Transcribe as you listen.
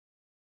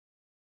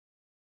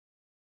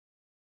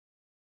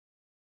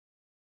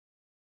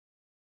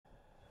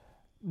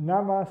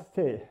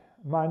Namaste.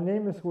 My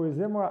name is Rui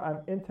Zimmer. I'm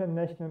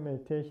International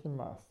Meditation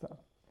Master.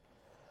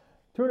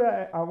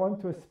 Today I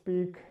want to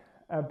speak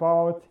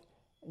about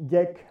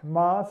Jack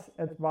Ma's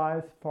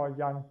advice for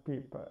young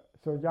people.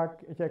 So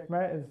Jack Ma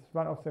is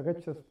one of the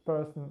richest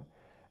person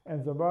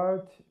in the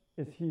world.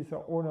 He's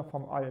the owner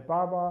from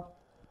Alibaba,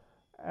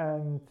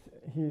 and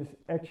he's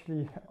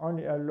actually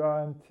only a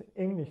learned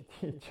English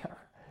teacher.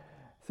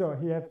 So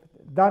he has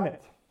done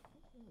it.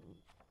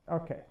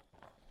 Okay.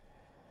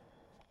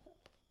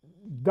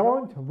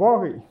 Don't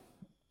worry.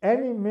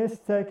 Any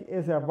mistake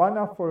is a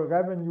wonderful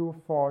revenue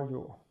for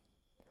you.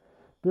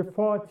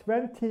 Before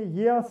 20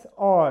 years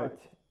old,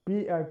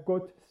 be a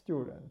good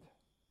student.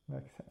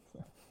 Makes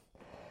sense.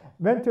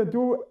 When to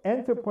do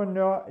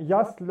entrepreneur,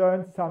 just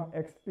learn some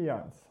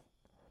experience.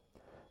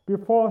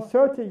 Before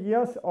 30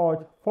 years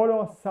old,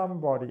 follow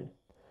somebody.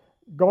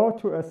 Go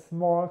to a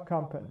small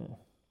company.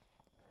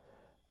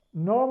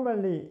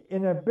 Normally,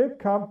 in a big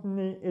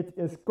company, it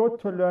is good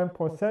to learn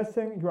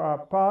processing. You are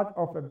part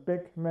of a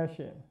big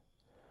machine.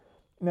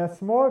 In a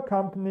small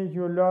company,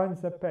 you learn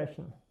the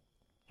passion.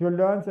 You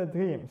learn the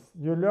dreams.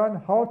 You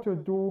learn how to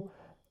do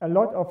a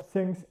lot of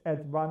things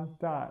at one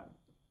time.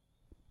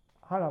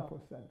 100%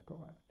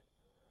 correct.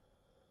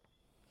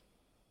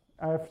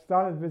 I've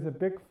started with a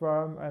big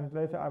firm, and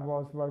later I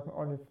was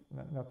working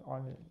not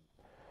only,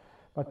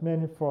 but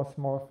mainly for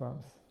small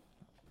firms.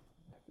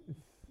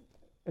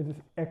 It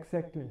is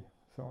exactly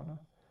so. No?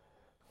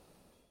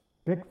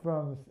 Big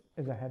firms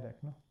is a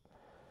headache. No?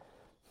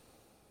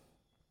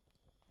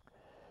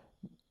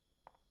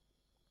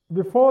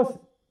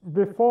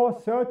 Before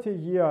 30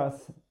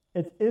 years,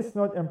 it is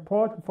not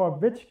important for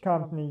which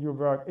company you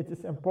work. It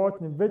is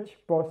important which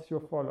boss you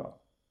follow.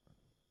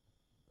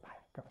 My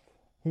God,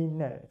 he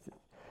nails it.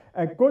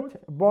 A good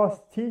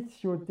boss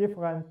teaches you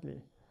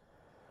differently.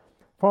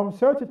 From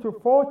 30 to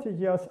 40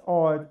 years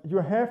old, you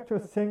have to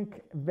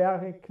think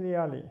very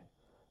clearly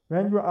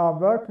when you are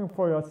working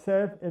for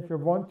yourself if you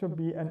want to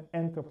be an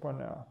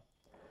entrepreneur.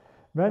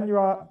 When you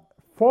are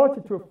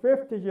 40 to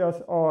 50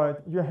 years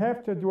old, you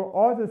have to do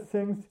all the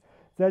things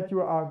that you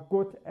are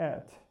good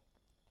at.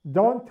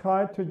 Don't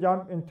try to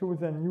jump into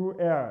the new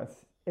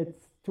eras.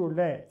 It's too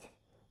late.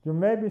 You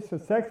may be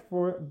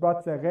successful,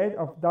 but the rate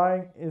of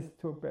dying is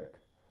too big.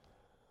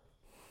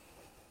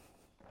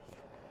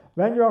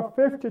 When you are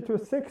 50 to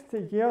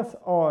 60 years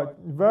old,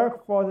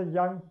 work for the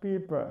young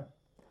people,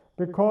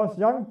 because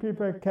young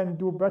people can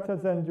do better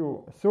than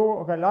you.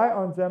 So rely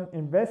on them,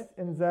 invest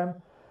in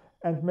them,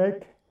 and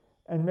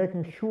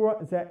making sure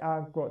they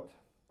are good.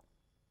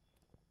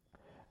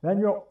 When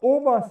you're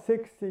over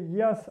 60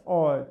 years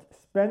old,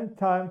 spend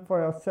time for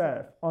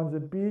yourself on the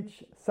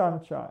beach,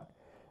 sunshine.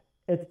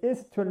 It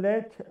is too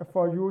late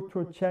for you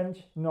to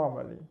change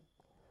normally.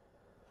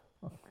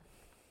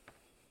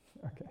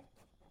 Okay.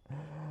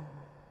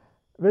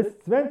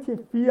 With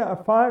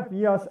 25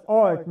 years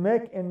old,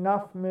 make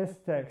enough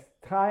mistakes.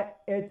 Try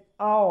it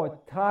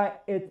out. Try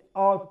it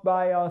out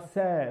by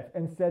yourself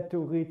instead to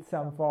read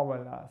some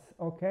formulas.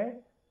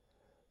 Okay?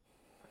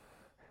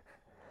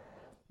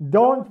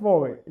 Don't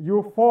worry.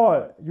 You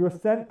fall. You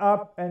stand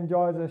up.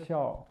 Enjoy the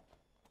show.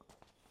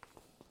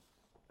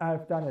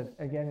 I've done it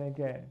again and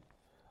again.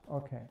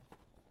 Okay.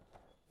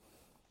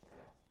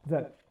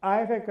 That I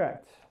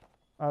regret.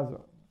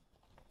 Also,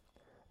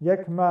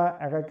 Jack Ma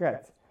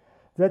regrets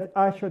that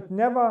I should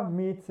never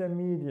meet the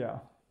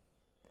media,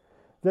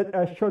 that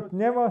I should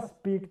never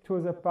speak to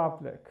the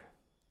public,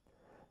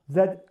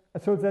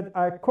 so that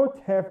I could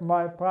have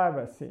my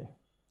privacy,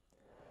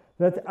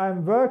 that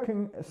I'm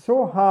working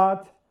so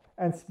hard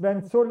and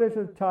spend so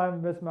little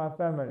time with my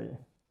family.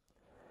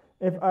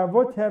 If I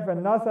would have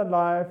another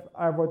life,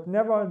 I would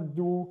never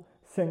do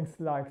things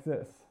like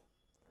this.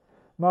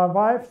 My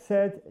wife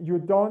said, "You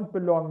don't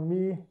belong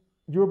me,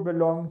 you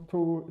belong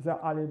to the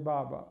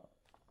Alibaba."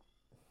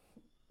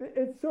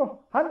 It's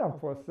so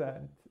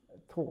 100%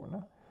 true.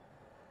 No?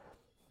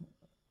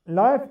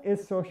 Life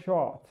is so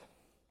short.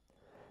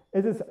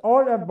 It is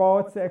all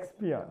about the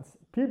experience.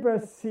 People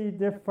see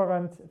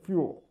different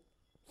view.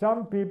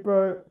 Some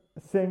people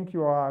think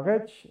you are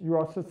rich, you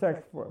are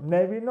successful.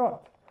 Maybe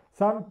not.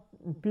 Some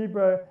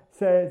people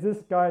say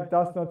this guy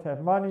does not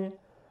have money,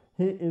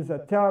 he is a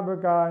terrible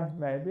guy.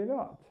 Maybe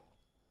not.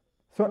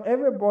 So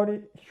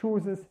everybody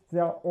chooses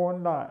their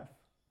own life.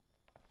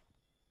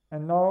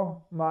 And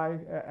now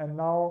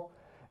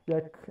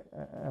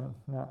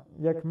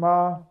Jack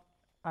Ma,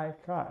 I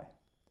cry.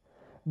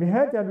 We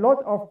had a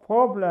lot of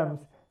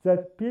problems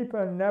that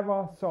people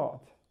never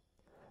thought,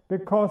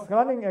 because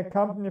running a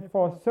company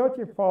for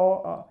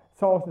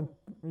 34,000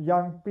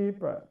 young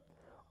people,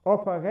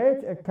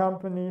 operate a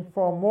company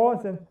for more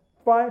than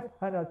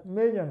 500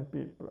 million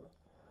people.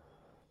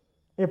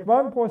 If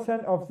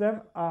 1% of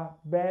them are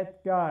bad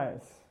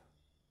guys,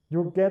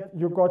 you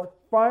got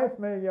 5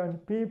 million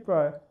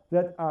people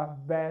that are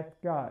bad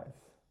guys.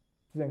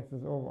 Things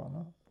is over.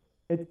 No?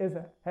 It is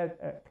a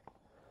headache.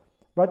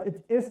 But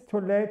it is too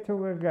late to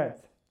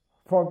regret.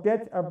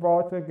 Forget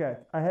about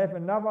regret. I have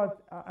another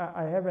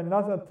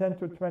 10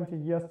 to 20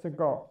 years to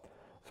go.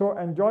 So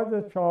enjoy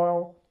the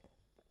show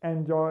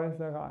enjoy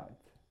the ride.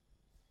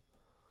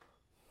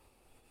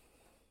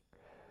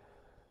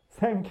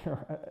 Thank you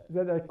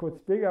that I could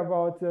speak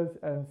about this,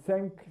 and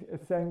thank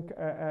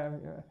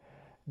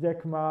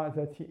Jack Ma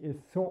that he is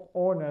so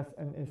honest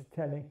and is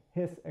telling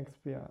his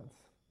experience.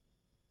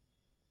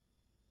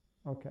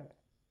 Okay.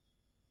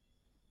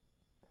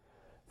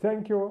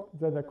 Thank you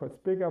that I could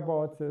speak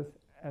about this,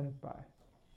 and bye.